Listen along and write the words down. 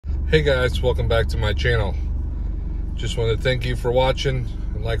Hey guys, welcome back to my channel. Just want to thank you for watching.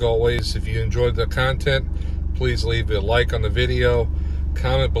 And like always, if you enjoyed the content, please leave a like on the video,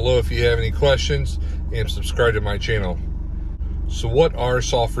 comment below if you have any questions, and subscribe to my channel. So what are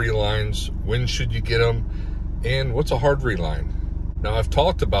soft relines? When should you get them? And what's a hard reline? Now, I've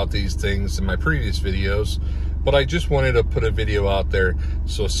talked about these things in my previous videos, but I just wanted to put a video out there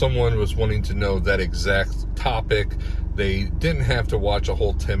so if someone was wanting to know that exact topic, they didn't have to watch a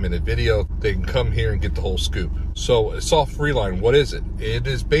whole 10-minute video. They can come here and get the whole scoop. So a soft reline, what is it? It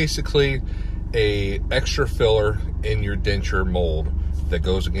is basically a extra filler in your denture mold that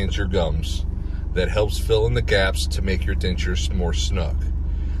goes against your gums that helps fill in the gaps to make your dentures more snug.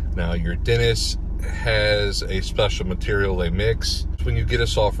 Now, your dentist has a special material they mix. When you get a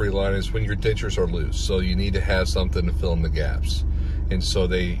soft reline is when your dentures are loose, so you need to have something to fill in the gaps. And so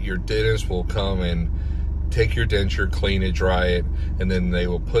your dentist will come and take your denture, clean it, dry it, and then they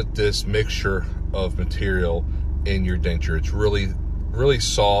will put this mixture of material in your denture. It's really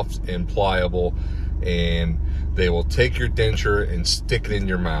soft and pliable, and they will take your denture and stick it in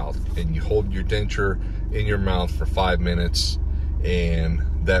your mouth, and you hold your denture in your mouth for 5 minutes, and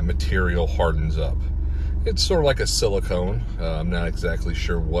that material hardens up. It's sort of like a silicone. I'm not exactly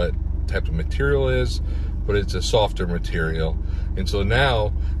sure what type of material it is, but it's a softer material. And so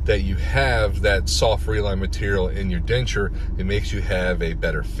now that you have that soft reline material in your denture, it makes you have a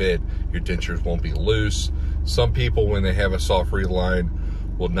better fit. Your dentures won't be loose. Some people, when they have a soft reline,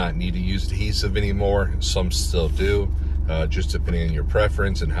 will not need to use adhesive anymore. Some still do, just depending on your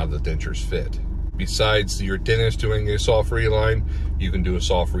preference and how the dentures fit. Besides your dentist doing a soft reline, you can do a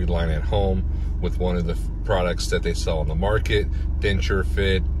soft reline at home with one of the products that they sell on the market: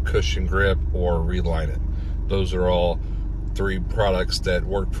 Densurefit, Cushion Grip, or Reline It. Those are all 3 products that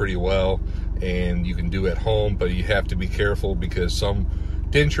work pretty well, and you can do at home, but you have to be careful because some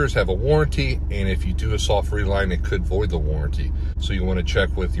dentures have a warranty, and if you do a soft reline, it could void the warranty. So you want to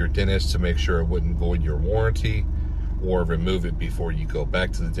check with your dentist to make sure it wouldn't void your warranty, or remove it before you go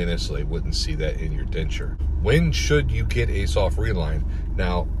back to the dentist so they wouldn't see that in your denture. When should you get a soft reline?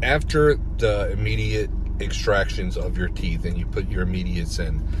 Now, after the immediate extractions of your teeth and you put your immediates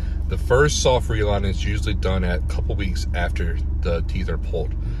in, the first soft reline is usually done at a couple weeks after the teeth are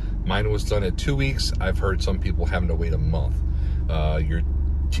pulled. Mine was done at 2 weeks. I've heard some people having to wait a month.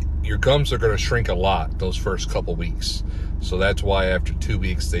 Your gums are going to shrink a lot those first couple weeks. So that's why after 2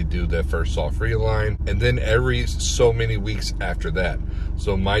 weeks they do that first soft reline, and then every so many weeks after that.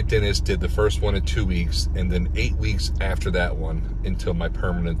 So my dentist did the first one at 2 weeks, and then 8 weeks after that one until my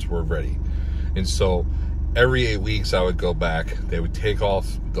permanents were ready. And so every 8 weeks I would go back. They would take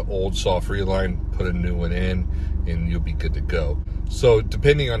off the old soft reline, put a new one in, and you'll be good to go. So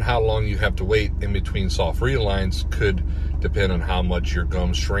depending on how long you have to wait in between soft relines could depend on how much your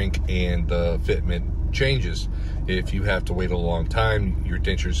gums shrink and the fitment changes. If you have to wait a long time, your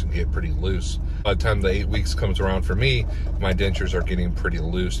dentures can get pretty loose. By the time the 8 weeks comes around for me, my dentures are getting pretty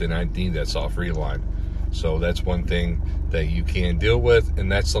loose and I need that soft reline. So that's one thing that you can deal with, and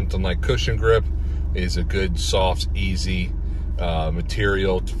that's something like Cushion Grip is a good, soft, easy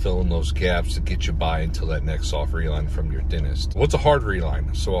material to fill in those gaps to get you by until that next soft reline from your dentist. What's a hard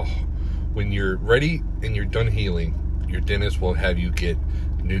reline? So when you're ready and you're done healing, your dentist will have you get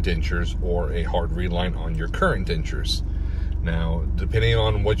new dentures or a hard reline on your current dentures. Now, depending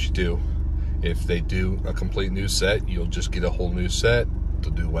on what you do, if they do a complete new set, you'll just get a whole new set.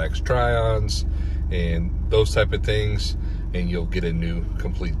 They'll do wax try-ons and those type of things, and you'll get a new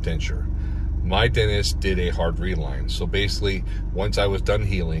complete denture. My dentist did a hard reline. So basically, once I was done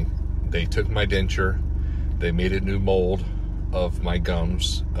healing, they took my denture, they made a new mold of my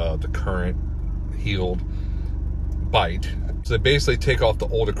gums, the current healed bite. So they basically take off the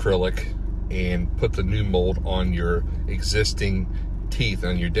old acrylic and put the new mold on your existing teeth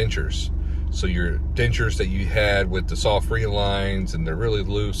on your dentures. So your dentures that you had with the soft relines and they're really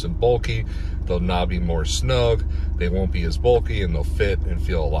loose and bulky, they'll now be more snug, they won't be as bulky, and they'll fit and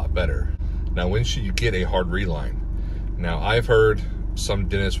feel a lot better. Now, when should you get a hard reline? Now, I've heard some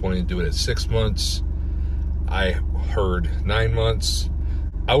dentists wanting to do it at 6 months. I heard 9 months.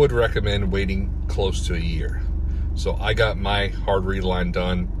 I would recommend waiting close to a year. So I got my hard reline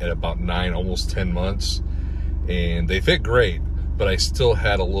done at about 9, almost 10 months, and they fit great, but I still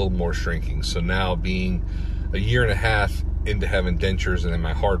had a little more shrinking. So now, being a year and a half into having dentures and then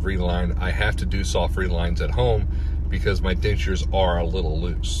my hard reline, I have to do soft relines at home because my dentures are a little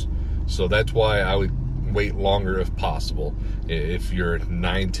loose. So that's why I would wait longer if possible. If you're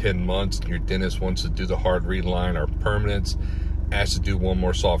 9-10 months and your dentist wants to do the hard reline or permanents, ask to do one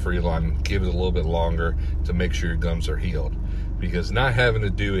more soft reline, give it a little bit longer to make sure your gums are healed. because not having to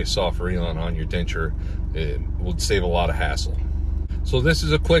do a soft reline on your denture, it would save a lot of hassle. So this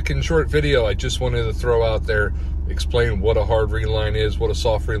is a quick and short video. I just wanted to throw out there, explain what a hard reline is, what a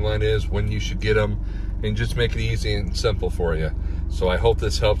soft reline is, when you should get them, and just make it easy and simple for you. So I hope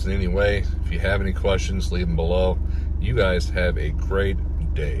this helps in any way. If you have any questions, leave them below. You guys have a great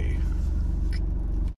day.